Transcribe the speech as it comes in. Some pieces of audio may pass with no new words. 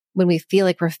when we feel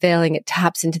like we're failing, it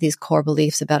taps into these core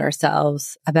beliefs about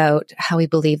ourselves, about how we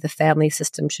believe the family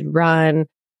system should run,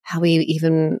 how we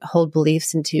even hold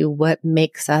beliefs into what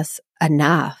makes us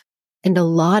enough. And a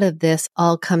lot of this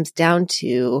all comes down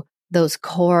to those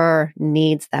core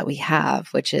needs that we have,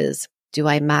 which is, do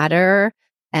I matter?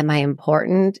 Am I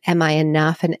important? Am I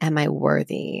enough? And am I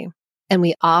worthy? And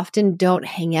we often don't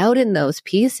hang out in those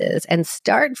pieces and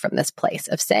start from this place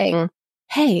of saying,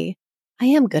 hey, I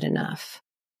am good enough.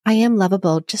 I am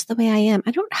lovable just the way I am.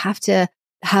 I don't have to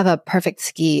have a perfect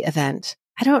ski event.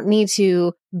 I don't need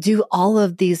to do all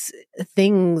of these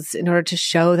things in order to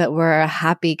show that we're a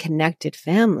happy, connected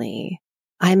family.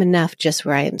 I'm enough just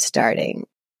where I am starting.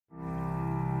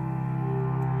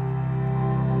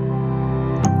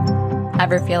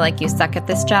 Ever feel like you suck at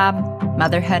this job?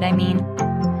 Motherhood, I mean.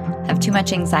 Have too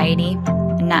much anxiety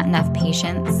and not enough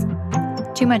patience?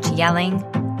 Too much yelling,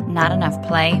 not enough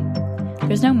play?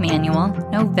 There's no manual,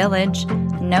 no village,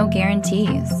 and no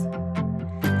guarantees.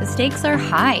 The stakes are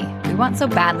high. We want so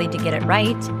badly to get it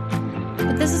right.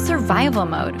 But this is survival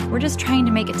mode. We're just trying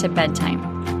to make it to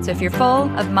bedtime. So if you're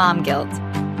full of mom guilt,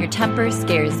 your temper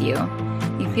scares you,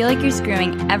 you feel like you're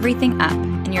screwing everything up,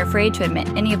 and you're afraid to admit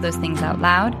any of those things out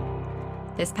loud,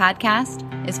 this podcast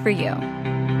is for you.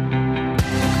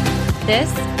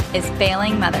 This is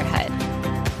Failing Motherhood.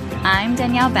 I'm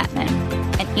Danielle Bettman,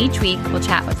 and each week we'll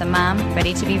chat with a mom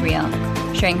ready to be real,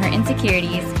 sharing her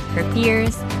insecurities, her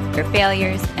fears, her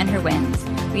failures, and her wins.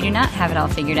 We do not have it all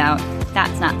figured out.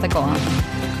 That's not the goal.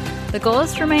 The goal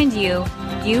is to remind you,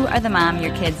 you are the mom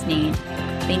your kids need.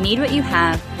 They need what you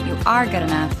have, you are good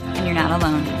enough, and you're not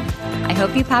alone. I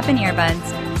hope you pop in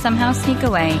earbuds, somehow sneak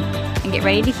away, and get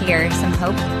ready to hear some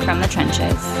hope from the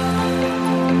trenches.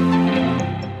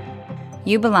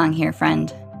 You belong here,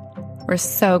 friend. We're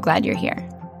so glad you're here.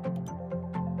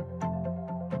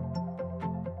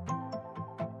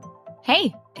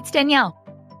 Hey, it's Danielle.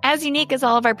 As unique as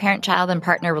all of our parent-child and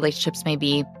partner relationships may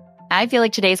be, I feel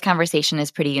like today's conversation is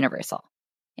pretty universal.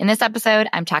 In this episode,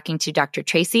 I'm talking to Dr.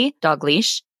 Tracy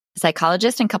Dalgleish, a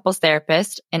psychologist and couples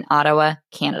therapist in Ottawa,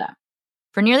 Canada.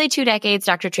 For nearly 2 decades,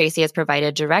 Dr. Tracy has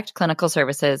provided direct clinical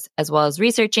services as well as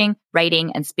researching,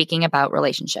 writing, and speaking about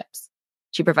relationships.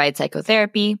 She provides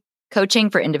psychotherapy, coaching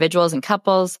for individuals and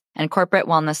couples, and corporate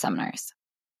wellness seminars.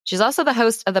 She's also the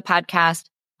host of the podcast,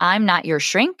 I'm Not Your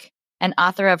Shrink, and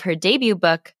author of her debut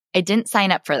book, I Didn't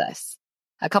Sign Up for This.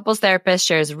 A couples therapist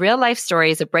shares real-life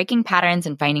stories of breaking patterns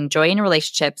and finding joy in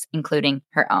relationships, including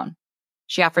her own.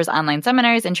 She offers online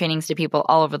seminars and trainings to people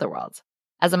all over the world.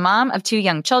 As a mom of 2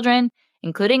 young children,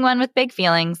 including one with big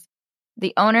feelings,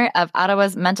 the owner of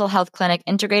Ottawa's mental health clinic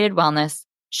Integrated Wellness,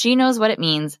 she knows what it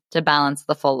means to balance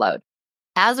the full load.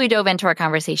 As we dove into our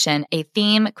conversation, a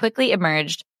theme quickly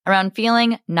emerged around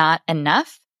feeling not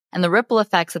enough and the ripple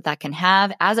effects that can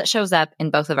have as it shows up in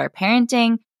both of our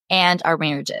parenting and our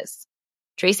marriages.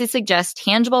 Tracy suggests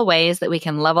tangible ways that we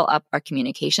can level up our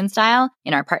communication style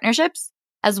in our partnerships,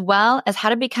 as well as how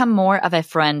to become more of a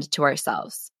friend to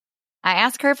ourselves. I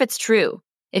ask her if it's true,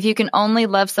 if you can only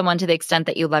love someone to the extent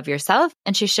that you love yourself,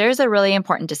 and she shares a really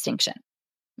important distinction.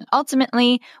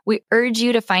 Ultimately, we urge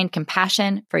you to find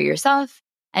compassion for yourself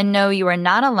and know you are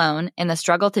not alone in the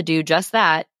struggle to do just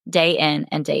that day in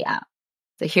and day out.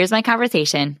 So here's my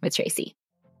conversation with Tracy.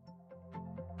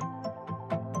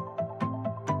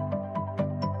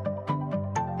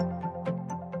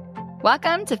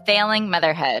 Welcome to Failing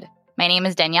Motherhood. My name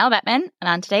is Danielle Bettman, and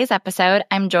on today's episode,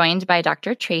 I'm joined by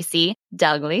Dr. Tracy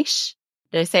Dalgleish.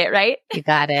 Did I say it right? You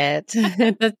got it.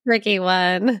 It's a tricky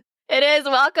one. It is.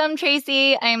 Welcome,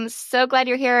 Tracy. I'm so glad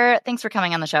you're here. Thanks for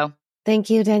coming on the show. Thank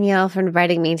you, Danielle, for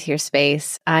inviting me into your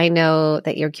space. I know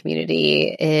that your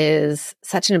community is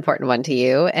such an important one to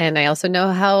you, and I also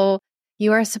know how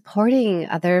you are supporting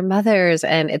other mothers,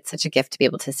 and it's such a gift to be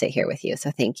able to sit here with you.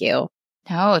 So thank you.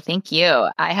 Oh, thank you.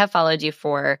 I have followed you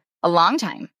for a long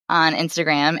time on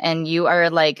Instagram, and you are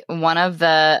like one of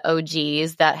the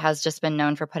OGs that has just been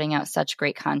known for putting out such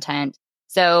great content.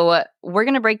 So we're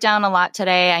going to break down a lot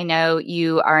today. I know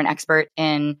you are an expert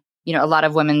in, a lot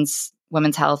of women's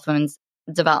health, women's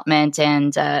development,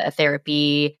 and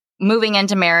therapy, moving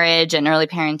into marriage and early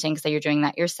parenting, so you're doing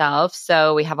that yourself.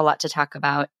 So we have a lot to talk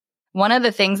about. One of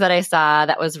the things that I saw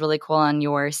that was really cool on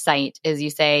your site is you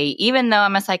say, even though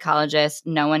I'm a psychologist,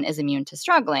 no one is immune to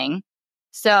struggling.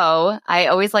 So I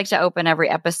always like to open every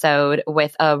episode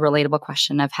with a relatable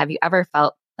question of, have you ever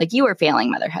felt like you were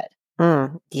failing motherhood?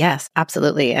 Yes,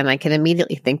 absolutely. And I can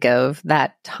immediately think of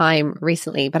that time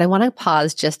recently, but I want to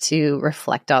pause just to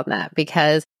reflect on that,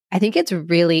 because I think it's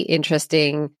really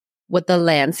interesting what the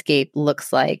landscape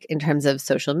looks like in terms of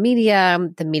social media,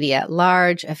 the media at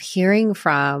large, of hearing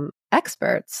from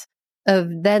experts, of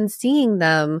then seeing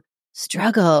them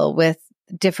struggle with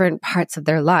different parts of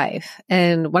their life.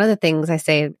 And one of the things I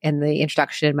say in the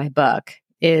introduction in my book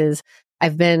is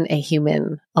I've been a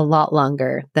human a lot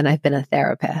longer than I've been a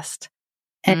therapist.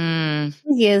 And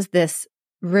it is this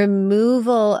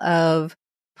removal of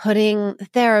putting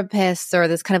therapists, or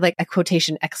this kind of like a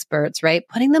quotation experts, right?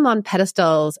 Putting them on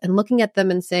pedestals and looking at them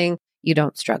and saying, you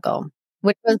don't struggle,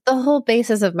 which was the whole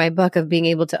basis of my book, of being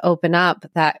able to open up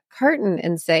that curtain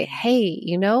and say,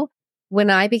 hey, when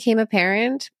I became a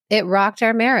parent, it rocked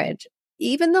our marriage.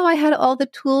 Even though I had all the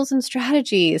tools and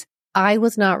strategies, I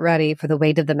was not ready for the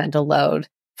weight of the mental load,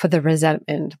 for the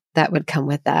resentment that would come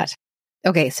with that.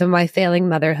 Okay, so my failing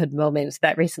motherhood moments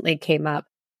that recently came up.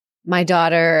 My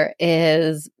daughter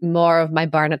is more of my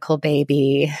barnacle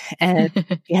baby, and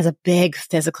she has a big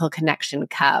physical connection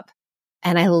cup.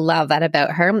 And I love that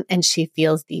about her. And she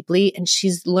feels deeply, and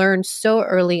she's learned so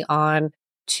early on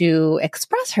to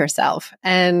express herself.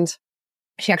 And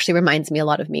she actually reminds me a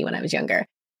lot of me when I was younger.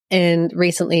 And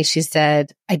recently she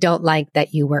said, I don't like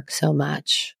that you work so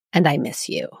much, and I miss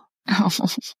you.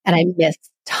 And I miss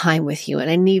time with you, and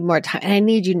I need more time, and I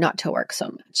need you not to work so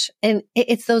much. And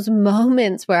it's those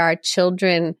moments where our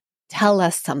children tell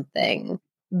us something,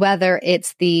 whether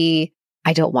it's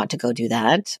I don't want to go do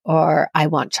that, or I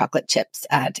want chocolate chips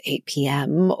at 8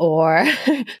 p.m., or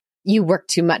you work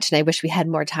too much and I wish we had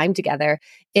more time together.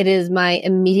 It is my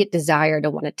immediate desire to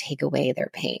want to take away their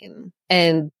pain.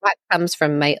 And that comes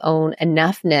from my own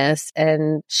enoughness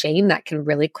and shame that can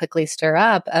really quickly stir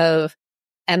up of,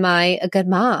 am I a good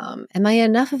mom? Am I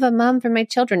enough of a mom for my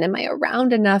children? Am I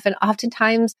around enough? And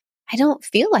oftentimes I don't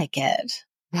feel like it.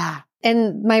 Yeah.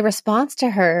 And my response to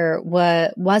her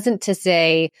wasn't to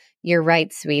say, you're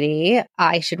right, sweetie,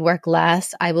 I should work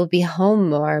less, I will be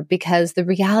home more, because the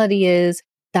reality is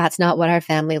that's not what our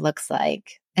family looks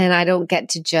like. And I don't get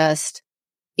to just,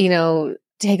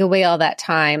 take away all that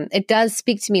time. It does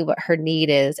speak to me what her need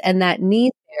is. And that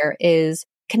need there is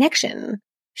connection.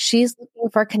 She's looking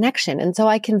for connection. And so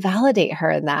I can validate her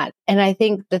in that. And I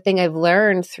think the thing I've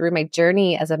learned through my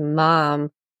journey as a mom,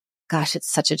 gosh,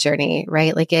 it's such a journey,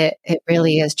 right? Like it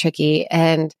really is tricky.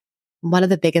 And one of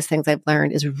the biggest things I've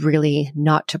learned is really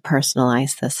not to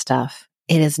personalize this stuff.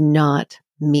 It is not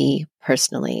me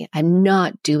personally. I'm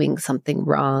not doing something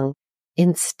wrong.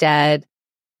 Instead,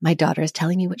 my daughter is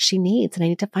telling me what she needs, and I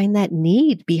need to find that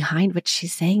need behind what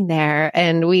she's saying there.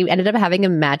 And we ended up having a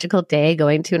magical day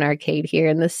going to an arcade here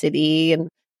in the city and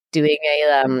doing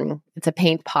it's a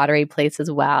paint pottery place as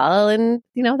well. And,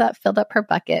 that filled up her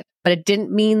bucket, but it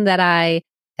didn't mean that I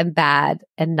am bad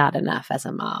and not enough as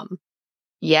a mom.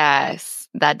 Yes,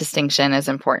 that distinction is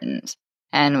important.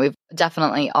 And we've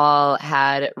definitely all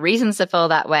had reasons to feel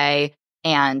that way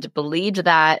and believed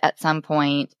that at some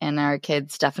point. And our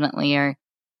kids definitely are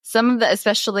some of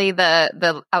especially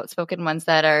the outspoken ones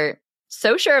that are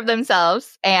so sure of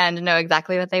themselves and know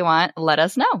exactly what they want, let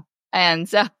us know. And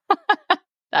so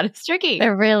that is tricky.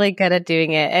 They're really good at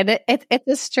doing it. And it's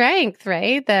a strength,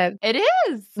 right? That it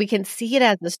is. We can see it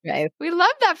as a strength. We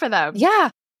love that for them. Yeah.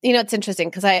 It's interesting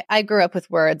because I grew up with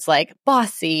words like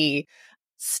bossy,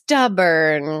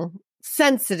 stubborn,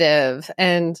 sensitive.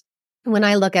 And when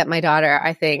I look at my daughter,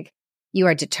 I think you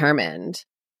are determined.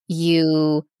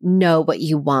 You know what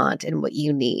you want and what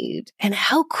you need. And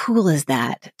how cool is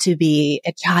that to be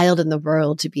a child in the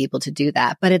world to be able to do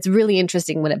that? But it's really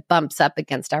interesting when it bumps up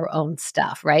against our own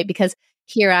stuff, right? Because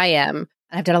here I am.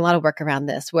 I've done a lot of work around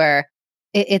this where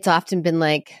it's often been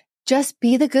like, just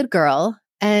be the good girl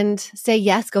and say,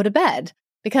 yes, go to bed.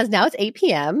 Because now it's 8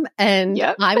 p.m. and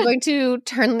I'm going to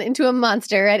turn into a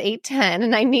monster at 8:10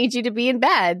 and I need you to be in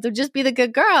bed. So just be the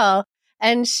good girl.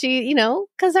 And she,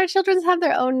 because our children have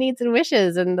their own needs and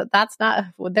wishes, and that's not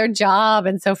their job.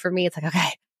 And so for me, it's like,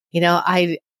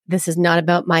 okay, this is not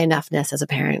about my enoughness as a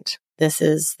parent. This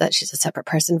is that she's a separate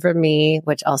person from me,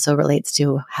 which also relates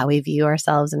to how we view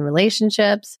ourselves in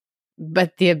relationships.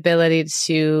 But the ability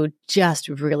to just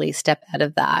really step out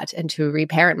of that and to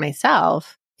reparent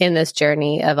myself in this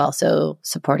journey of also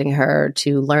supporting her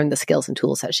to learn the skills and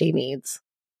tools that she needs.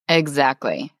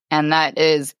 Exactly. And that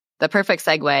is the perfect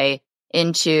segue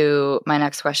into my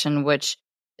next question, which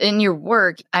in your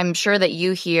work, I'm sure that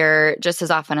you hear just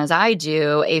as often as I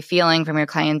do a feeling from your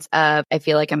clients of, I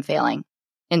feel like I'm failing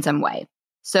in some way.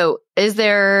 So is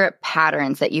there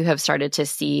patterns that you have started to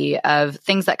see of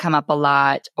things that come up a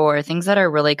lot or things that are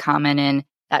really common in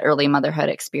that early motherhood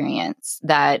experience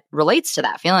that relates to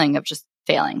that feeling of just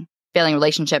failing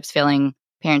relationships, failing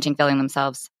parenting, failing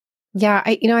themselves? Yeah,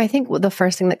 I think the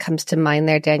first thing that comes to mind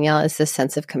there, Danielle, is this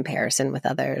sense of comparison with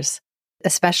others,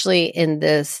 especially in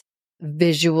this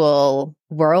visual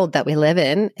world that we live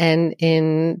in and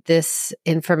in this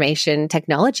information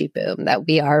technology boom that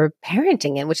we are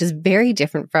parenting in, which is very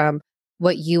different from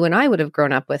what you and I would have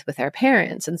grown up with our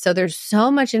parents. And so there's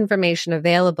so much information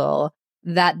available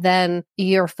that then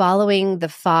you're following the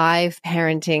 5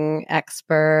 parenting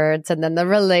experts and then the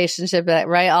relationship,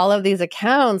 right? All of these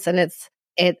accounts, and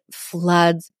it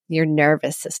floods your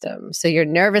nervous system. So your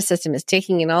nervous system is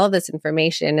taking in all of this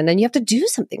information, and then you have to do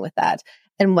something with that.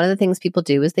 And one of the things people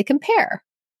do is they compare.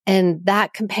 And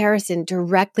that comparison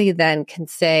directly then can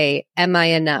say, am I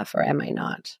enough or am I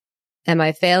not? Am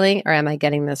I failing or am I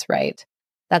getting this right?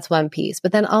 That's one piece.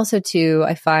 But then also too,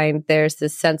 I find there's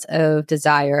this sense of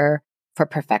desire for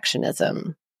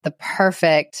perfectionism, the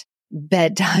perfect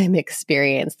bedtime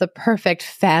experience, the perfect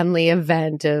family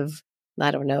event of,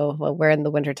 I don't know, well, we're in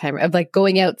the wintertime, of like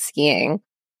going out skiing.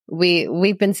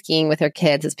 We've been skiing with our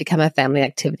kids. It's become a family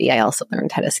activity. I also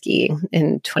learned how to ski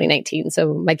in 2019.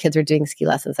 So my kids were doing ski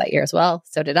lessons that year as well.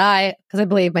 So did I, because I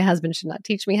believe my husband should not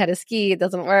teach me how to ski. It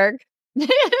doesn't work.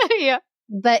 Yeah.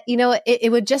 But,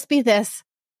 it would just be this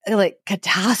like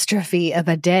catastrophe of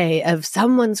a day of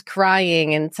someone's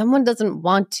crying and someone doesn't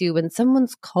want to and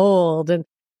someone's cold. And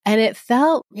it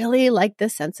felt really like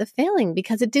this sense of failing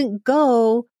because it didn't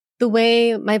go the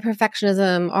way my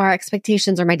perfectionism or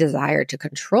expectations or my desire to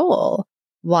control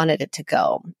wanted it to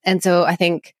go. And so I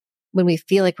think when we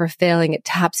feel like we're failing, it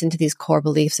taps into these core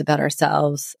beliefs about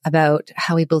ourselves, about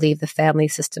how we believe the family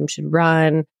system should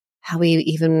run, how we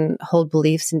even hold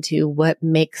beliefs into what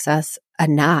makes us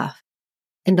enough.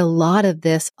 And a lot of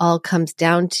this all comes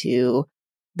down to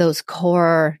those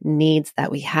core needs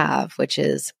that we have, which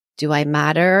is, do I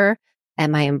matter?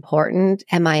 Am I important?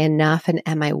 Am I enough? And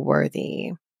am I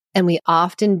worthy? And we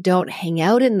often don't hang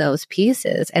out in those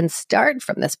pieces and start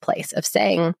from this place of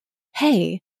saying,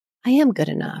 hey, I am good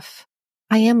enough.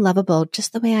 I am lovable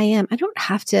just the way I am. I don't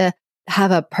have to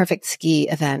have a perfect ski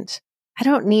event. I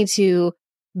don't need to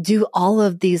do all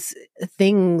of these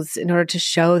things in order to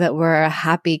show that we're a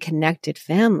happy, connected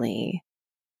family.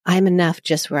 I'm enough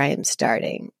just where I am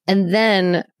starting. And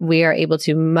then we are able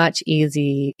to much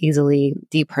easily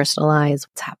depersonalize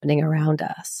what's happening around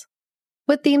us.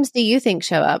 What themes do you think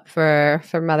show up for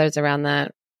mothers around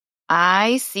that?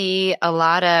 I see a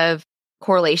lot of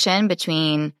correlation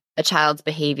between a child's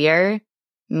behavior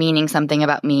meaning something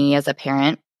about me as a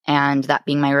parent and that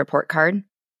being my report card,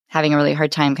 having a really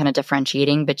hard time kind of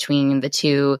differentiating between the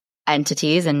two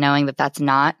entities and knowing that that's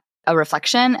not a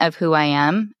reflection of who I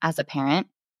am as a parent.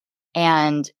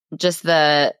 And just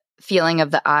the feeling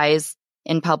of the eyes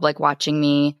in public watching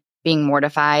me being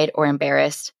mortified or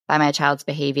embarrassed by my child's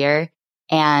behavior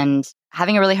and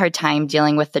having a really hard time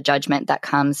dealing with the judgment that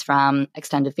comes from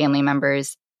extended family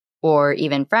members or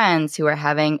even friends who are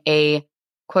having a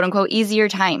quote unquote easier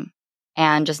time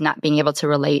and just not being able to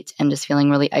relate and just feeling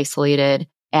really isolated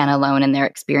and alone in their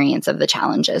experience of the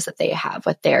challenges that they have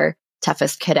with their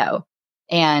toughest kiddo.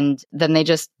 And then they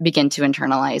just begin to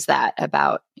internalize that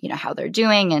about, how they're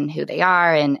doing and who they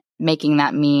are and making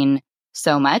that mean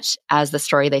so much as the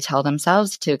story they tell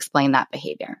themselves to explain that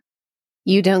behavior.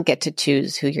 You don't get to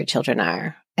choose who your children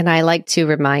are. And I like to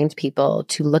remind people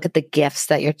to look at the gifts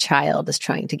that your child is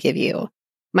trying to give you.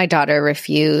 My daughter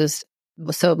refused,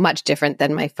 so much different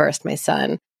than my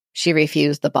son. She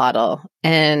refused the bottle.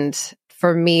 And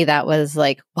for me, that was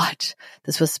like, what?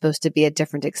 This was supposed to be a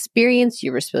different experience.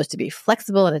 You were supposed to be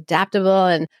flexible and adaptable.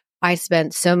 And I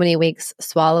spent so many weeks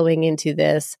swallowing into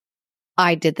this.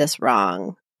 I did this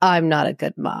wrong. I'm not a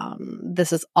good mom.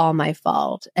 This is all my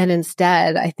fault. And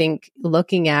instead, I think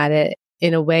looking at it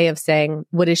in a way of saying,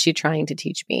 what is she trying to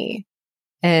teach me?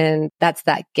 And that's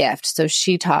that gift. So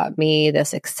she taught me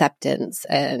this acceptance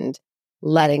and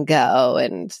letting go.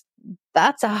 And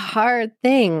that's a hard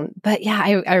thing. But yeah,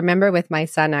 I remember with my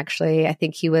son, actually, I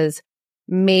think he was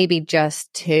maybe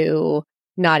just 2,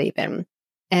 not even.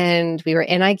 And we were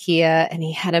in IKEA and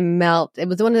he had a melt. It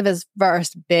was one of his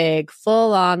first big,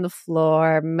 full on the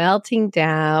floor, melting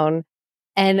down.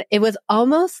 And it was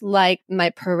almost like my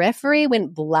periphery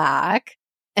went black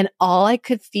and all I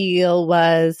could feel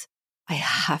was, I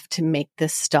have to make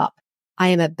this stop. I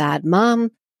am a bad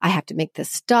mom. I have to make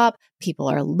this stop. People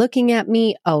are looking at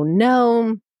me. Oh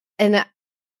no. And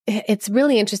it's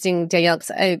really interesting, Danielle,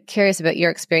 because I'm curious about your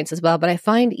experience as well. But I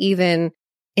find even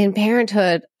in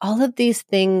parenthood, all of these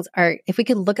things are, if we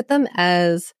could look at them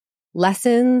as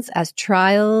lessons, as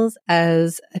trials,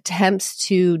 as attempts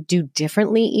to do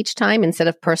differently each time instead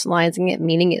of personalizing it,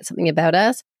 meaning it's something about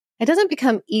us, it doesn't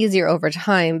become easier over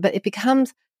time, but it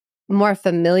becomes more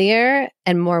familiar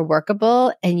and more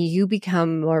workable, and you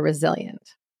become more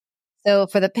resilient. So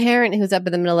for the parent who's up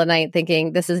in the middle of the night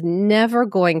thinking, this is never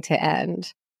going to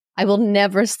end, I will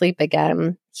never sleep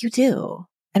again, you do.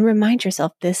 And remind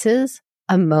yourself, this is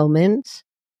a moment.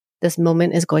 This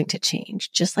moment is going to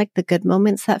change. Just like the good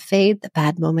moments that fade, the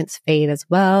bad moments fade as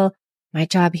well. My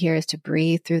job here is to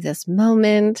breathe through this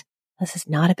moment. This is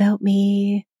not about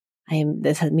me.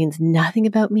 This means nothing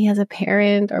about me as a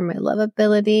parent or my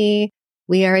lovability.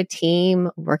 We are a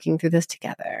team working through this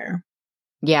together.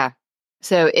 Yeah.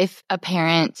 So if a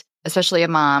parent, especially a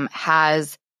mom,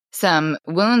 has some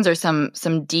wounds or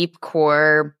some deep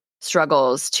core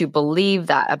struggles to believe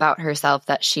that about herself,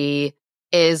 that she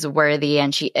is worthy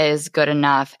and she is good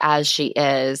enough as she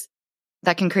is,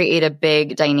 that can create a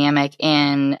big dynamic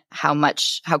in how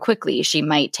quickly she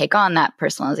might take on that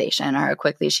personalization, or how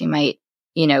quickly she might,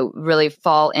 really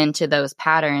fall into those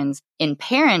patterns in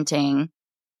parenting.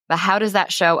 But how does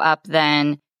that show up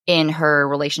then in her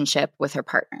relationship with her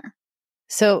partner?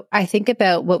 So I think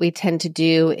about what we tend to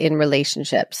do in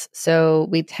relationships. So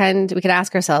we can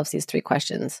ask ourselves these 3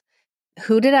 questions.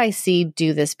 Who did I see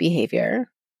do this behavior?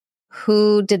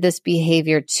 Who did this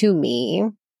behavior to me,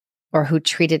 or who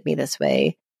treated me this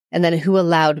way? And then who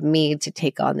allowed me to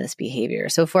take on this behavior?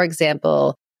 So for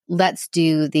example, let's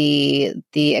do the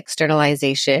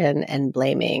externalization and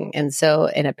blaming. And so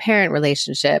in a parent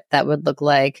relationship, that would look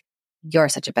like, you're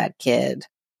such a bad kid,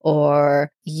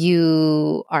 or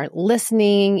you aren't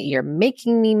listening, you're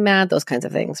making me mad, those kinds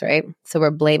of things, right? So we're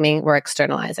blaming, we're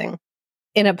externalizing.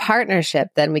 In a partnership,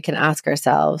 then we can ask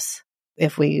ourselves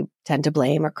if we tend to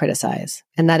blame or criticize.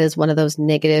 And that is one of those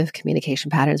negative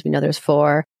communication patterns. We know there's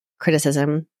 4: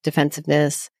 criticism,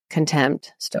 defensiveness,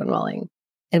 contempt, stonewalling.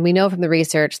 And we know from the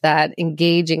research that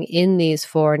engaging in these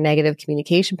 4 negative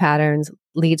communication patterns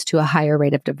leads to a higher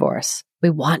rate of divorce. We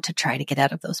want to try to get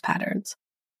out of those patterns.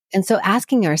 And so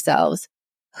asking ourselves,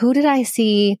 who did I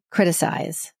see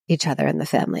criticize each other in the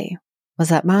family? Was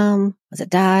that mom? Was it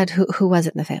dad? Who was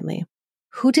it in the family?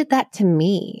 Who did that to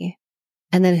me?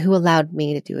 And then who allowed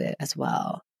me to do it as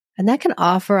well? And that can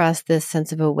offer us this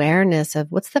sense of awareness of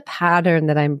what's the pattern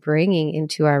that I'm bringing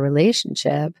into our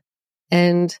relationship.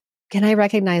 And can I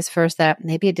recognize first that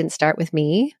maybe it didn't start with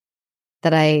me,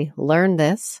 that I learned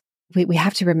this? We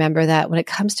have to remember that when it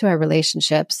comes to our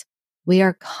relationships, we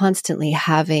are constantly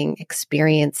having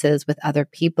experiences with other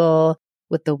people,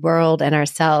 with the world and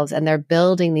ourselves, and they're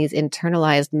building these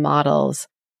internalized models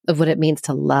of what it means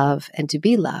to love and to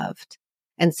be loved.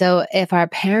 And so if our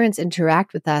parents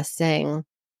interact with us saying,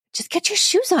 just get your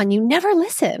shoes on, you never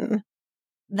listen,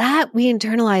 that we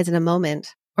internalize in a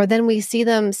moment. Or then we see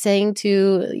them saying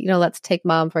to, let's take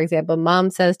mom, for example.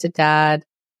 Mom says to dad,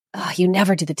 oh, you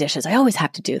never do the dishes. I always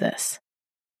have to do this.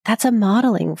 That's a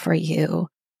modeling for you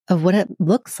of what it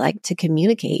looks like to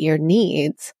communicate your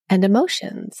needs and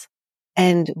emotions.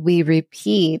 And we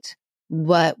repeat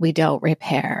what we don't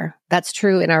repair. That's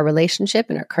true in our relationship,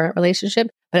 in our current relationship,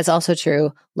 but it's also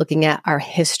true looking at our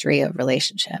history of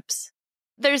relationships.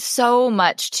 There's so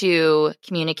much to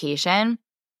communication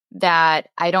that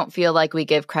I don't feel like we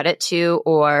give credit to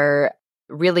or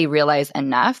really realize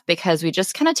enough, because we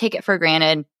just kind of take it for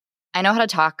granted. I know how to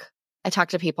talk. I talk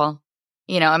to people.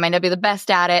 I might not be the best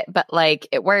at it, but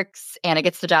it works and it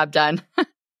gets the job done.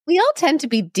 We all tend to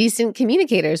be decent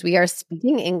communicators. We are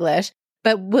speaking English,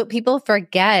 but what people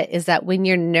forget is that when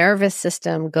your nervous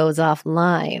system goes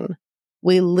offline,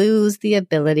 we lose the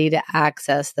ability to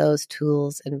access those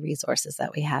tools and resources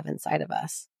that we have inside of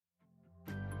us.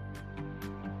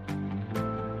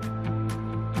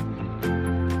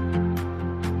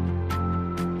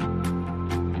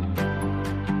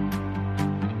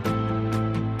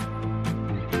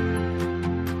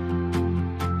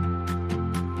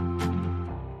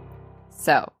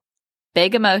 So,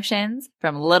 big emotions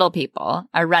from little people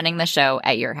are running the show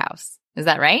at your house. Is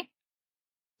that right?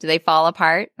 Do they fall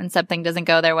apart when something doesn't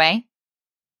go their way?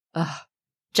 Ugh,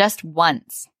 just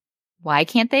once. Why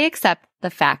can't they accept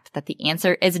the fact that the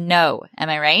answer is no? Am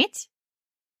I right?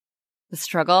 The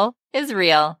struggle is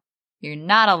real. You're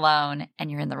not alone, and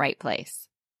you're in the right place.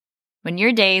 When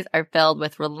your days are filled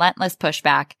with relentless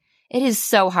pushback, it is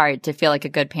so hard to feel like a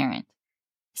good parent.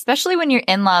 Especially when your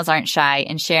in-laws aren't shy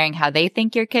in sharing how they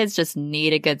think your kids just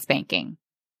need a good spanking.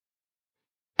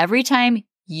 Every time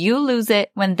you lose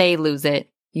it when they lose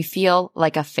it, you feel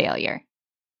like a failure.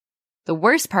 The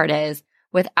worst part is,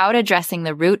 without addressing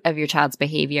the root of your child's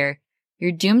behavior,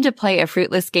 you're doomed to play a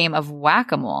fruitless game of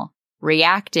whack-a-mole,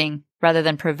 reacting rather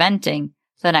than preventing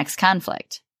the next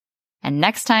conflict. And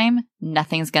next time,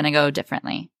 nothing's going to go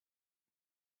differently.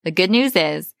 The good news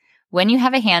is, when you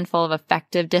have a handful of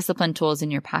effective discipline tools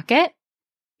in your pocket,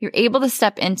 you're able to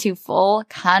step into full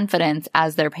confidence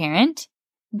as their parent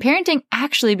parenting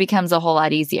actually becomes a whole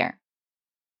lot easier.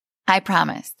 I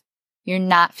promise, you're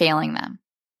not failing them.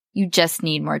 You just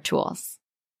need more tools.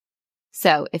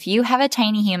 So if you have a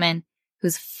tiny human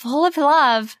who's full of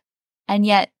love and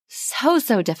yet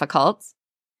so difficult,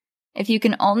 if you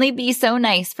can only be so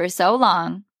nice for so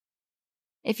long,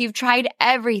 if you've tried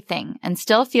everything and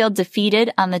still feel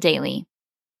defeated on the daily,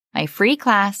 my free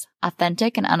class,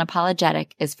 Authentic and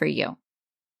Unapologetic, is for you.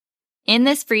 In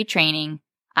this free training,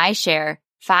 I share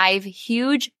 5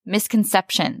 huge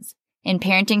misconceptions in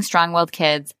parenting strong-willed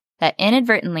kids that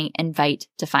inadvertently invite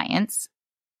defiance,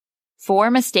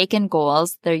 4 mistaken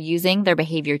goals they're using their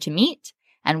behavior to meet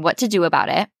and what to do about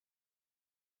it,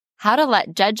 how to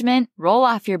let judgment roll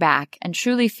off your back and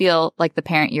truly feel like the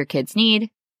parent your kids need,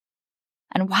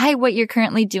 and why what you're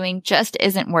currently doing just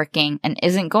isn't working and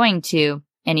isn't going to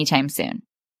anytime soon.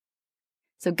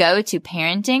 So go to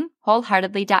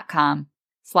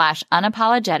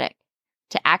parentingwholeheartedly.com/unapologetic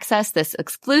to access this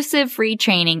exclusive free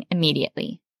training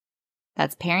immediately.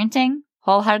 That's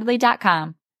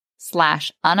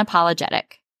parentingwholeheartedly.com/unapologetic.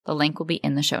 The link will be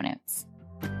in the show notes.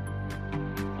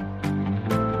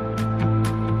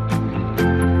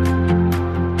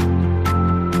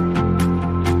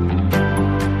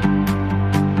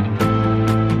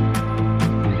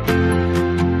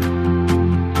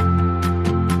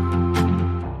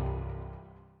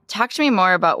 Talk to me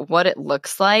more about what it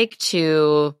looks like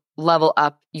to level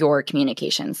up your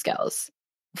communication skills.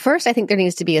 First, I think there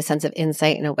needs to be a sense of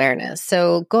insight and awareness.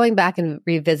 So going back and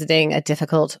revisiting a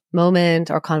difficult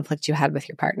moment or conflict you had with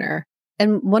your partner.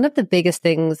 And one of the biggest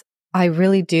things I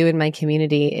really do in my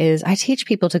community is I teach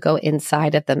people to go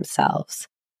inside of themselves.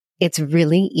 It's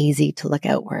really easy to look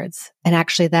outwards. And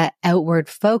actually that outward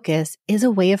focus is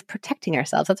a way of protecting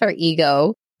ourselves. That's our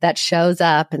ego that shows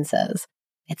up and says,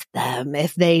 it's them.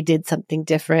 If they did something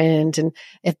different and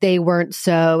if they weren't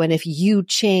so, and if you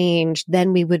changed,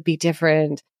 then we would be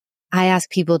different. I ask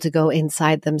people to go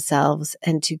inside themselves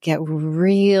and to get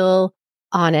real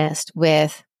honest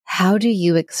with how do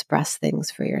you express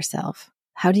things for yourself?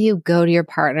 How do you go to your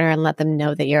partner and let them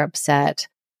know that you're upset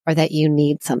or that you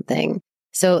need something?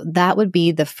 So that would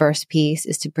be the first piece,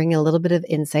 is to bring a little bit of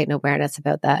insight and awareness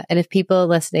about that. And if people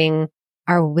listening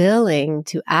are willing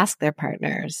to ask their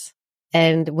partners,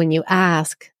 and when you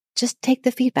ask, just take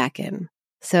the feedback in.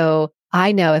 So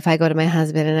I know if I go to my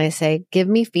husband and I say, give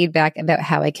me feedback about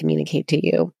how I communicate to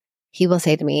you, he will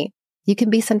say to me, you can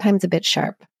be sometimes a bit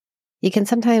sharp. You can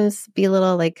sometimes be a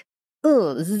little like,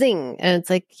 ooh, zing. And it's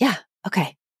like, yeah,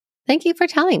 okay. Thank you for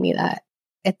telling me that.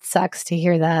 It sucks to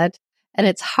hear that. And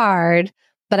it's hard,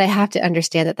 but I have to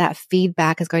understand that that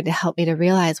feedback is going to help me to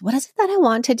realize, what is it that I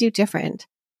want to do different?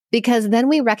 Because then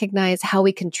we recognize how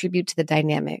we contribute to the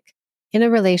dynamic. In a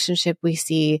relationship, we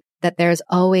see that there's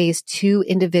always 2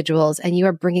 individuals and you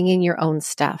are bringing in your own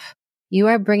stuff. You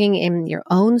are bringing in your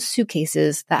own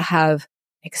suitcases that have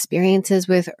experiences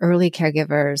with early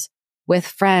caregivers, with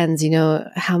friends. You know,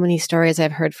 how many stories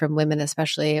I've heard from women,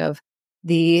 especially of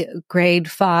the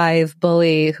grade 5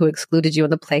 bully who excluded you on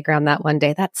the playground that one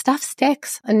day. That stuff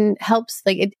sticks and helps,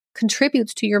 like it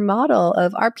contributes to your model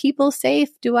of, are people safe?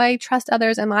 Do I trust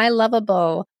others? Am I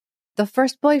lovable? The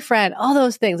first boyfriend, all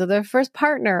those things, or the first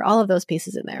partner, all of those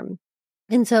pieces in there.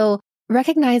 And so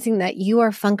recognizing that you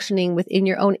are functioning within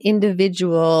your own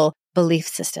individual belief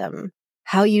system,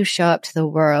 how you show up to the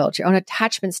world, your own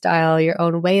attachment style, your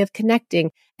own way of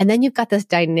connecting. And then you've got this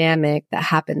dynamic that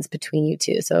happens between you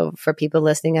two. So for people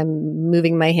listening, I'm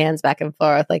moving my hands back and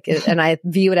forth, and I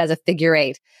view it as a figure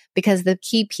 8, because the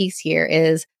key piece here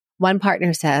is one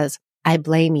partner says, I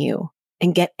blame you,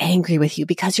 and get angry with you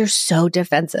because you're so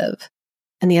defensive.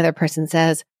 And the other person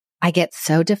says, I get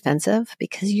so defensive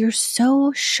because you're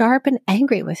so sharp and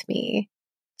angry with me.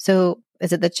 So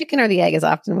is it the chicken or the egg is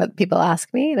often what people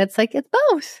ask me. And it's like, it's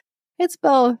both. It's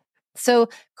both. So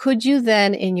could you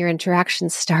then in your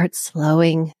interactions start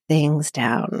slowing things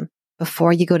down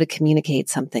before you go to communicate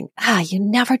something? You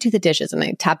never do the dishes. And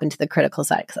I tap into the critical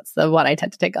side because that's the one I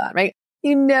tend to take on, right?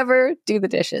 You never do the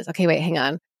dishes. Okay, wait, hang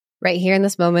on. Right here in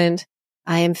this moment,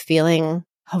 I am feeling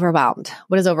overwhelmed.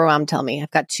 What does overwhelmed tell me?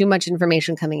 I've got too much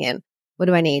information coming in. What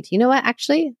do I need? You know what?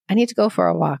 Actually, I need to go for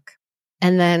a walk.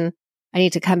 And then I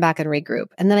need to come back and regroup.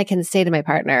 And then I can say to my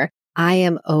partner, I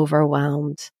am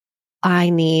overwhelmed. I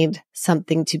need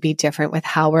something to be different with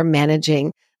how we're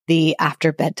managing the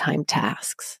after bedtime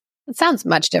tasks. It sounds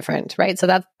much different, right?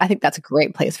 So I think that's a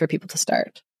great place for people to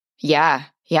start. Yeah.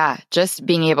 Just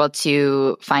being able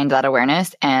to find that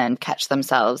awareness and catch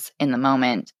themselves in the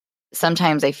moment.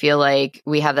 Sometimes I feel like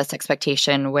we have this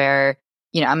expectation where,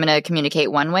 I'm going to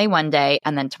communicate one way one day,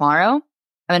 and then tomorrow I'm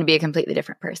going to be a completely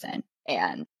different person.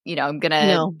 and, I'm going to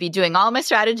No. be doing all my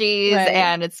strategies Right.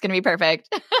 and it's going to be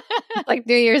perfect. Like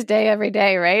New Year's Day every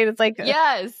day, right? It's like,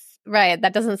 Yes. right.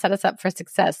 That doesn't set us up for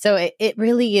success. So it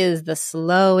really is the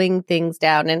slowing things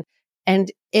down.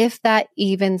 And if that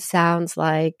even sounds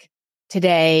like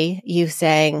today you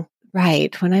saying,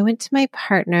 right, when I went to my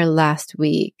partner last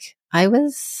week, I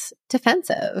was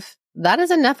defensive. That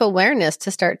is enough awareness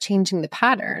to start changing the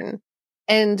pattern.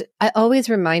 And I always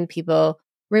remind people,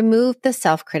 remove the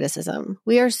self-criticism.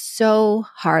 We are so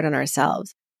hard on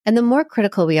ourselves. And the more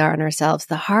critical we are on ourselves,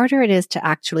 the harder it is to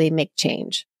actually make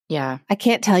change. Yeah. I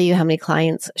can't tell you how many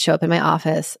clients show up in my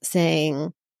office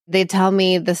saying, they tell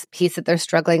me this piece that they're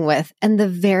struggling with. And the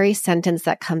very sentence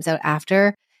that comes out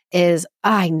after is,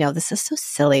 I know this is so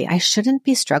silly. I shouldn't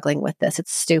be struggling with this.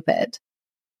 It's stupid.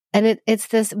 And it's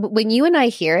this, when you and I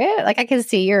hear it, like I can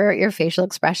see your facial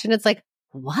expression. It's like,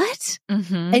 what?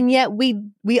 Mm-hmm. And yet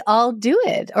we all do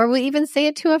it, or we even say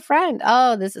it to a friend.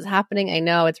 Oh, this is happening. I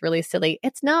know it's really silly.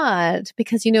 It's not,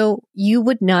 because you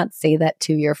would not say that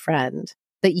to your friend,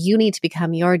 but you need to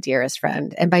become your dearest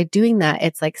friend. And by doing that,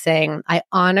 it's like saying, I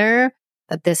honor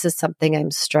that this is something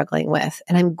I'm struggling with,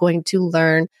 and I'm going to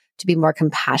learn to be more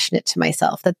compassionate to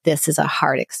myself, that this is a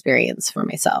hard experience for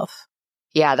myself.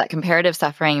 Yeah, that comparative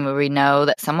suffering where we know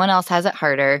that someone else has it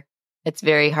harder. It's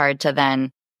very hard to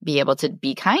then be able to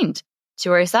be kind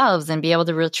to ourselves and be able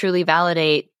to truly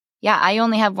validate, yeah, I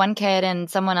only have one kid and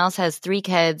someone else has 3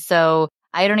 kids, so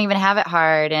I don't even have it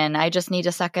hard and I just need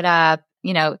to suck it up.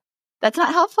 That's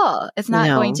not helpful. It's not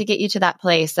going to get you to that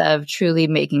place of truly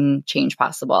making change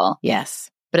possible. Yes.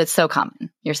 But it's so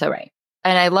common. You're so right.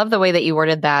 And I love the way that you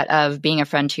worded that of being a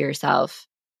friend to yourself.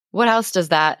 What else does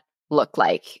that look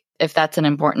like, if that's an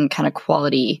important kind of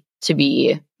quality to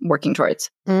be working towards?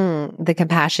 The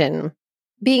compassion.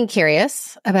 Being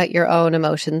curious about your own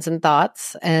emotions and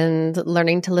thoughts and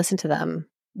learning to listen to them.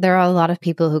 There are a lot of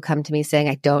people who come to me saying,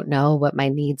 I don't know what my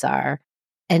needs are.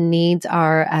 And needs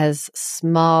are as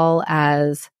small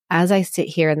as I sit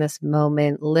here in this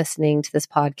moment listening to this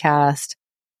podcast,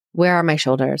 where are my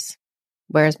shoulders?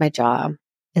 Where is my jaw?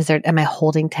 Am I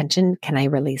holding tension? Can I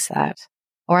release that?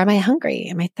 Or am I hungry?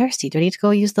 Am I thirsty? Do I need to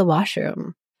go use the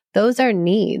washroom? Those are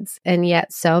needs. And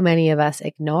yet so many of us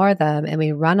ignore them, and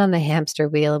we run on the hamster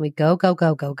wheel and we go, go,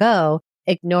 go, go, go,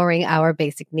 ignoring our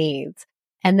basic needs.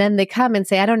 And then they come and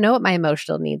say, I don't know what my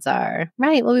emotional needs are.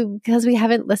 Right. Well, because we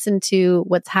haven't listened to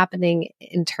what's happening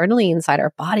internally inside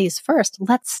our bodies first.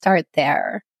 Let's start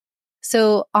there.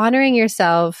 So honoring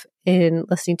yourself in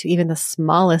listening to even the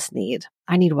smallest need.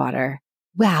 I need water.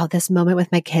 Wow, this moment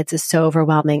with my kids is so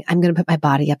overwhelming. I'm going to put my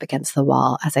body up against the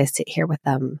wall as I sit here with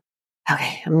them.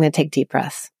 Okay, I'm going to take deep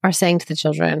breaths. Or saying to the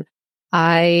children,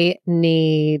 I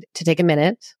need to take a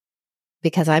minute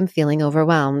because I'm feeling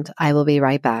overwhelmed. I will be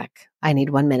right back. I need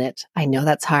 1 minute. I know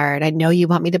that's hard. I know you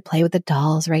want me to play with the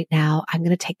dolls right now. I'm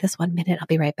going to take this 1 minute. I'll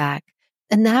be right back.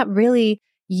 And that really,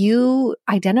 you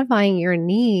identifying your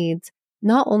needs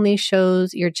not only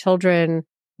shows your children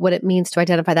what it means to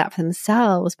identify that for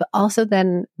themselves, but also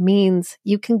then means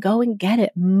you can go and get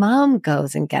it. Mom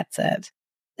goes and gets it.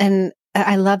 And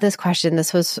I love this question.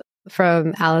 This was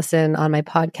from Allison on my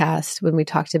podcast when we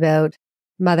talked about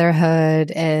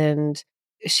motherhood. And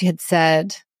she had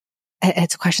said,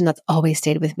 it's a question that's always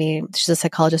stayed with me. She's a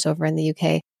psychologist over in the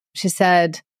UK. She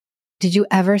said, did you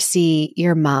ever see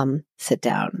your mom sit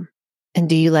down? And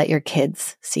do you let your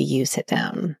kids see you sit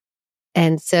down?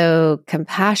 And so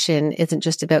compassion isn't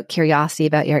just about curiosity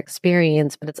about your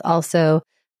experience, but it's also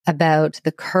about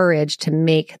the courage to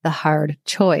make the hard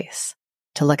choice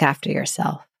to look after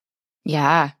yourself.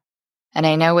 Yeah. And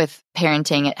I know with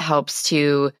parenting, it helps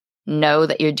to know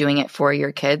that you're doing it for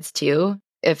your kids too,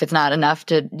 if it's not enough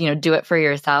to, do it for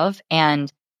yourself. And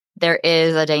there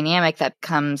is a dynamic that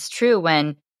comes true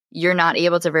when you're not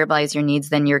able to verbalize your needs,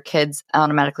 then your kids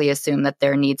automatically assume that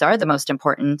their needs are the most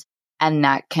important. And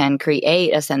that can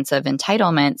create a sense of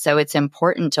entitlement. So it's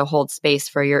important to hold space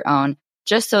for your own,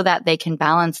 just so that they can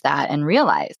balance that and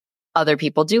realize other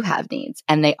people do have needs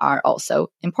and they are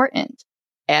also important.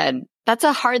 And that's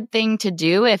a hard thing to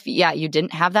do if, you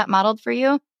didn't have that modeled for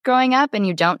you growing up and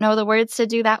you don't know the words to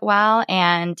do that well.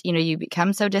 And, you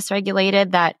become so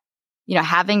dysregulated that,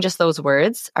 having just those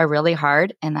words are really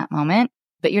hard in that moment,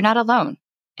 but you're not alone.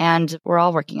 And we're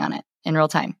all working on it in real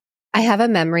time. I have a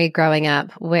memory growing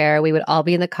up where we would all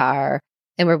be in the car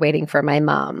and we're waiting for my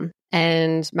mom.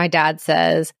 And my dad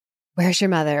says, where's your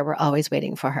mother? We're always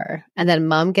waiting for her. And then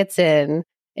mom gets into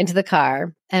the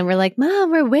car and we're like,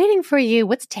 Mom, we're waiting for you.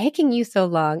 What's taking you so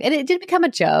long? And it did become a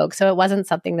joke. So it wasn't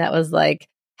something that was like,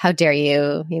 how dare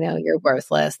you? You're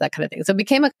worthless, that kind of thing. So it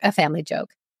became a family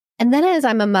joke. And then as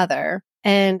I'm a mother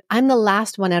and I'm the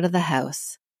last one out of the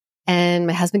house and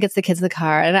my husband gets the kids in the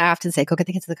car and I often say, go get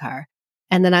the kids in the car.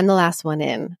 And then I'm the last one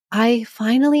in. I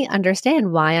finally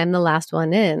understand why I'm the last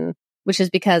one in, which is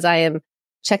because I am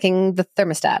checking the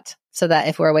thermostat so that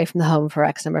if we're away from the home for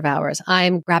X number of hours,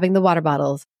 I'm grabbing the water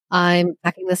bottles, I'm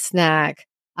packing the snack,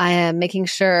 I am making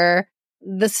sure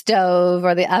the stove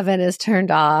or the oven is turned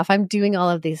off. I'm doing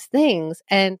all of these things.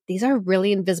 And these are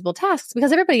really invisible tasks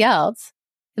because everybody else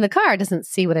in the car doesn't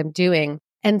see what I'm doing.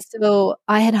 And so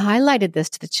I had highlighted this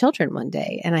to the children one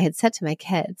day and I had said to my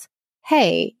kids,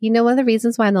 hey, one of the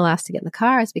reasons why I'm the last to get in the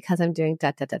car is because I'm doing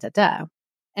da, da, da, da, da.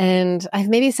 And I've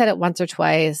maybe said it once or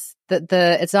twice that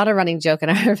it's not a running joke in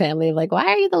our family, like, why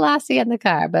are you the last to get in the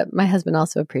car? But my husband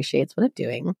also appreciates what I'm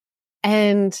doing.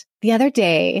 And the other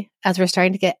day, as we're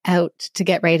starting to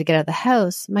get ready to get out of the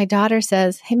house, my daughter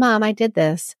says, hey, Mom, I did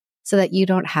this so that you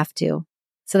don't have to,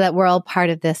 so that we're all part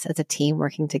of this as a team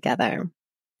working together.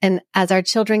 And as our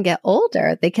children get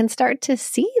older, they can start to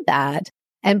see that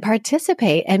and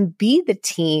participate and be the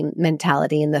team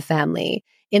mentality in the family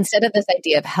instead of this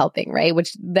idea of helping, right?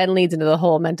 Which then leads into the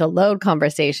whole mental load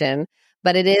conversation.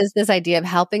 But it is this idea of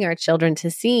helping our children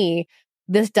to see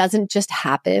this doesn't just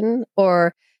happen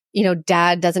or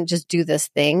dad doesn't just do this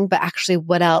thing, but actually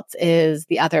what else is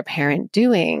the other parent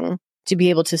doing to be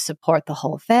able to support the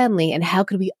whole family? And how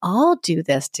could we all do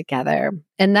this together?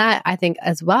 And that, I think,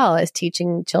 as well, is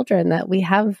teaching children that we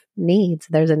have needs.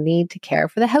 There's a need to care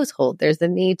for the household. There's the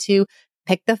need to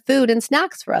pick the food and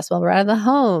snacks for us while we're out of the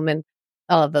home and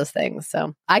all of those things.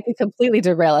 So I could completely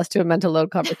derail us to a mental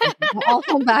load conversation. I'll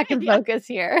come back and focus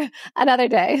here another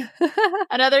day.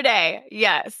 Another day.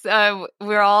 Yes.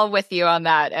 We're all with you on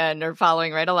that and are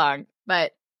following right along.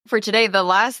 But for today, the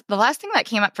last thing that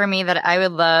came up for me that I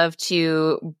would love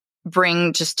to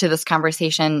bring just to this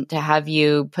conversation to have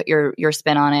you put your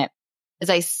spin on it is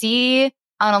I see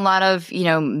on a lot of,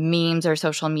 memes or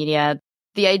social media,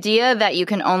 the idea that you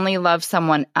can only love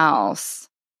someone else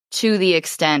to the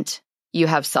extent you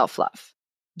have self-love.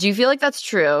 Do you feel like that's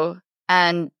true?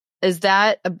 And is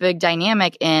that a big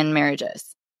dynamic in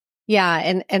marriages? Yeah.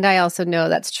 And I also know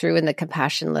that's true in the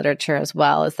compassion literature as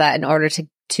well, is that in order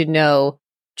to know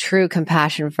true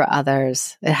compassion for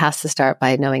others, it has to start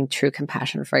by knowing true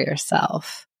compassion for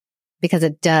yourself, because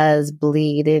it does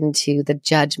bleed into the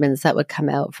judgments that would come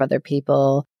out for other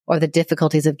people or the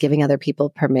difficulties of giving other people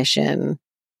permission.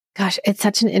 Gosh, it's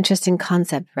such an interesting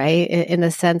concept, right? In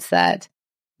the sense that,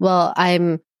 well,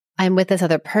 I'm with this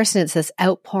other person. It's this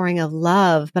outpouring of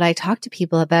love. But I talk to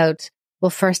people about, well,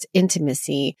 first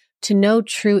intimacy. To know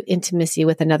true intimacy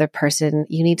with another person,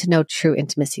 you need to know true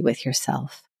intimacy with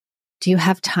yourself. Do you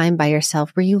have time by yourself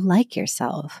where you like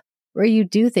yourself, where you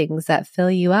do things that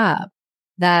fill you up,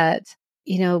 that,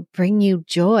 bring you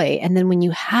joy? And then when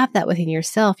you have that within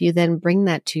yourself, you then bring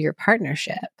that to your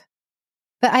partnership.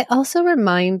 But I also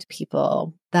remind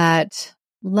people that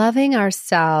loving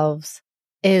ourselves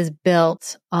is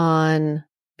built on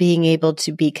being able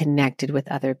to be connected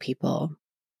with other people.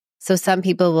 So some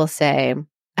people will say,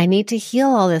 I need to heal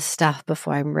all this stuff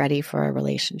before I'm ready for a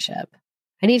relationship.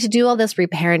 I need to do all this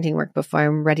reparenting work before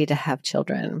I'm ready to have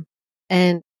children.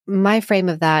 And my frame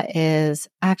of that is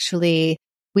actually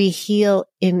we heal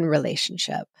in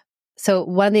relationship. So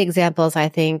one of the examples I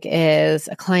think is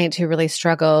a client who really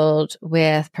struggled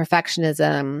with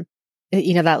perfectionism.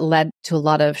 That led to a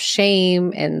lot of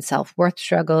shame and self-worth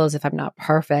struggles. If I'm not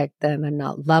perfect, then I'm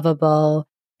not lovable.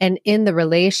 And in the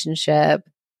relationship,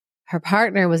 her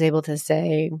partner was able to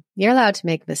say, you're allowed to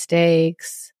make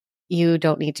mistakes. You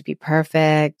don't need to be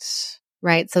perfect,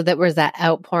 right? So that was that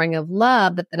outpouring of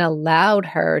love that then allowed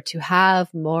her to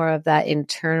have more of that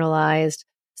internalized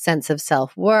sense of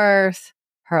self-worth,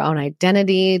 her own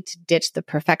identity, to ditch the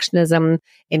perfectionism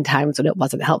in times when it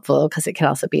wasn't helpful, because it can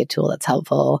also be a tool that's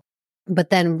helpful.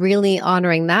 But then really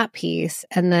honoring that piece.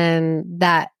 And then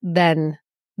that then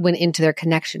went into their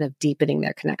connection of deepening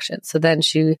their connection. So then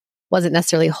she wasn't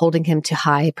necessarily holding him to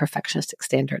high perfectionistic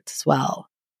standards as well.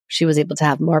 She was able to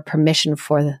have more permission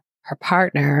for her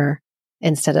partner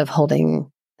instead of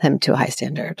holding him to a high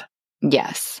standard.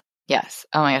 Yes. Yes.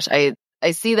 Oh my gosh.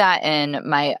 I see that in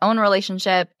my own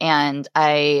relationship. And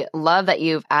I love that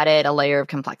you've added a layer of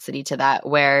complexity to that,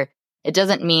 where it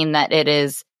doesn't mean that it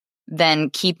is then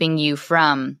keeping you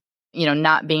from,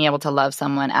 not being able to love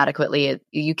someone adequately.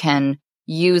 You can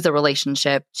use a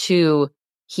relationship to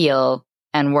heal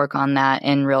and work on that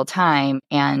in real time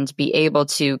and be able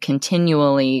to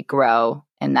continually grow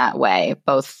in that way,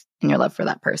 both in your love for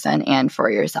that person and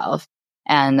for yourself.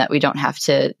 And that we don't have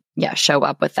to, show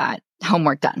up with that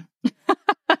homework done.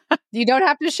 You don't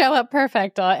have to show up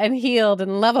perfect and healed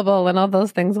and lovable and all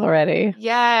those things already.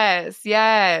 Yes.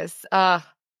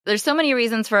 There's so many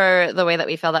reasons for the way that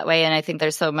we feel that way. And I think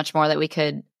there's so much more that we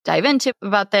could dive into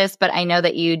about this, but I know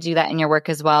that you do that in your work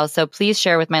as well. So please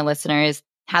share with my listeners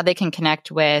how they can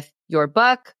connect with your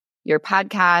book, your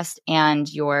podcast,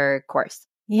 and your course.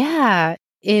 Yeah.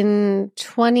 I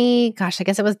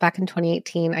guess it was back in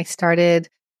 2018,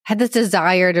 had this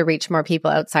desire to reach more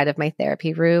people outside of my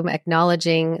therapy room,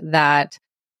 acknowledging that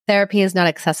therapy is not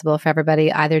accessible for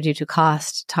everybody, either due to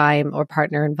cost, time, or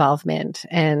partner involvement.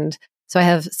 And so I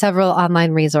have several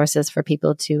online resources for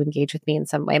people to engage with me in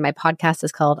some way. My podcast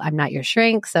is called I'm Not Your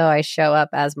Shrink. So I show up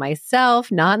as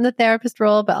myself, not in the therapist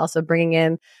role, but also bringing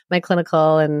in my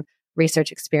clinical and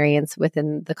research experience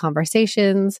within the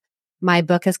conversations. My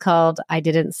book is called I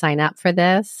Didn't Sign Up for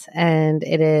This, and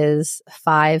it is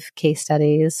 5 case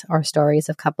studies or stories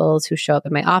of couples who show up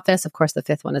in my office. Of course, the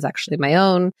 5th one is actually my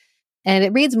own, and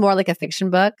it reads more like a fiction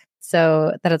book,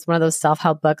 so that it's one of those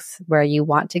self-help books where you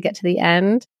want to get to the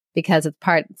end because it's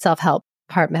part self-help,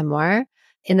 part memoir,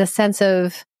 in the sense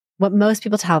of what most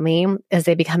people tell me is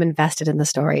they become invested in the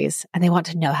stories and they want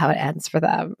to know how it ends for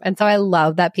them. And so I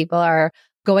love that people are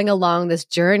going along this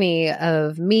journey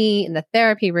of me in the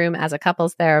therapy room as a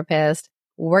couples therapist,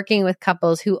 working with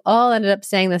couples who all ended up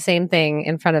saying the same thing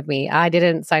in front of me. I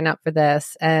didn't sign up for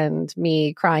this, and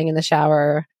me crying in the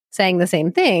shower, saying the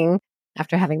same thing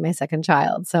after having my 2nd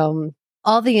child. So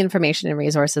all the information and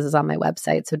resources is on my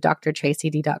website, so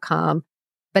drtracyd.com.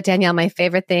 But Danielle, my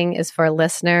favorite thing is for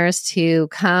listeners to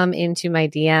come into my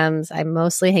DMs. I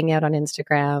mostly hang out on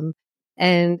Instagram.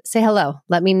 And say hello.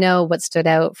 Let me know what stood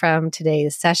out from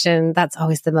today's session. That's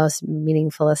always the most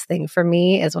meaningfulest thing for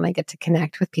me, is when I get to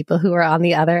connect with people who are on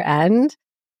the other end.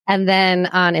 And then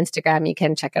on Instagram, you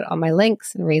can check out all my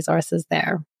links and resources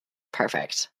there.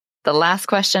 Perfect. The last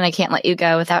question I can't let you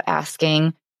go without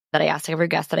asking, that I ask every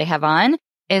guest that I have on,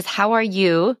 is how are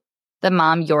you the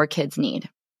mom your kids need?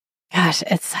 Gosh,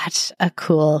 it's such a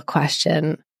cool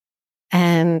question.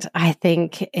 And I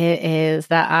think it is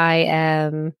that I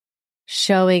am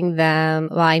showing them,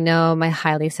 well, I know my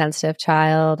highly sensitive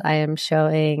child, I am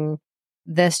showing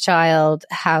this child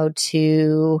how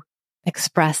to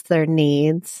express their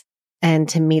needs and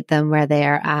to meet them where they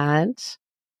are at.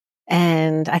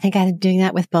 And I think I'm doing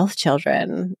that with both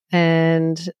children.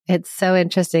 And it's so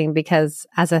interesting because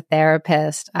as a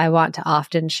therapist, I want to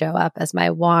often show up as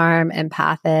my warm,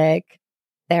 empathic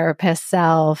therapist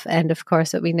self. And of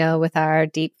course, what we know with our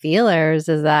deep feelers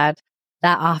is that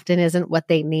often isn't what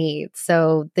they need.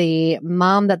 So the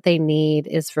mom that they need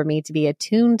is for me to be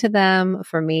attuned to them,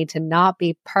 for me to not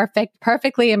be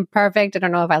perfectly imperfect. I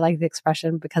don't know if I like the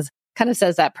expression because it kind of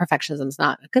says that perfectionism is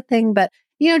not a good thing, but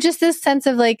just this sense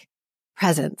of like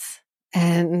presence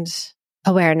and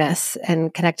awareness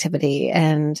and connectivity.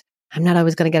 And I'm not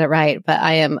always going to get it right, but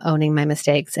I am owning my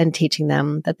mistakes and teaching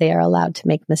them that they are allowed to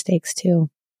make mistakes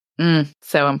too.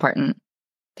 So important.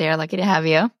 They are lucky to have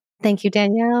you. Thank you,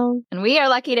 Danielle. And we are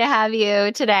lucky to have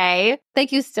you today.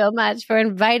 Thank you so much for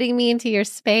inviting me into your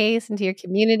space, into your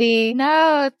community.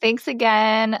 No, thanks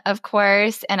again, of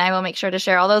course. And I will make sure to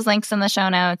share all those links in the show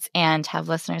notes and have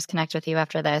listeners connect with you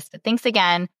after this. But thanks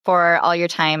again for all your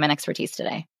time and expertise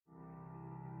today.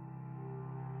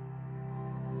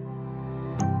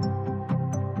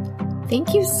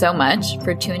 Thank you so much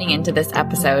for tuning into this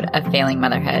episode of Failing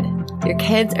Motherhood. Your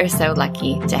kids are so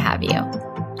lucky to have you.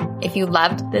 If you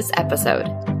loved this episode,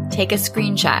 take a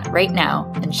screenshot right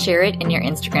now and share it in your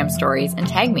Instagram stories and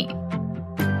tag me.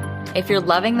 If you're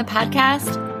loving the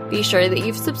podcast, be sure that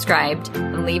you've subscribed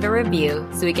and leave a review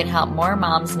so we can help more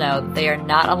moms know that they are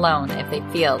not alone if they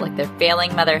feel like they're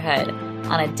failing motherhood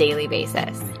on a daily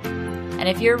basis. And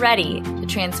if you're ready to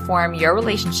transform your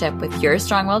relationship with your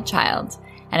strong-willed child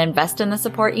and invest in the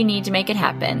support you need to make it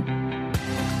happen,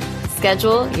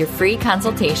 schedule your free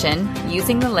consultation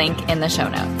using the link in the show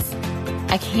notes.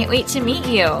 I can't wait to meet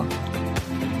you.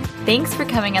 Thanks for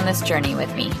coming on this journey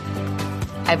with me.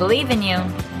 I believe in you,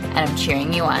 and I'm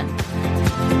cheering you on.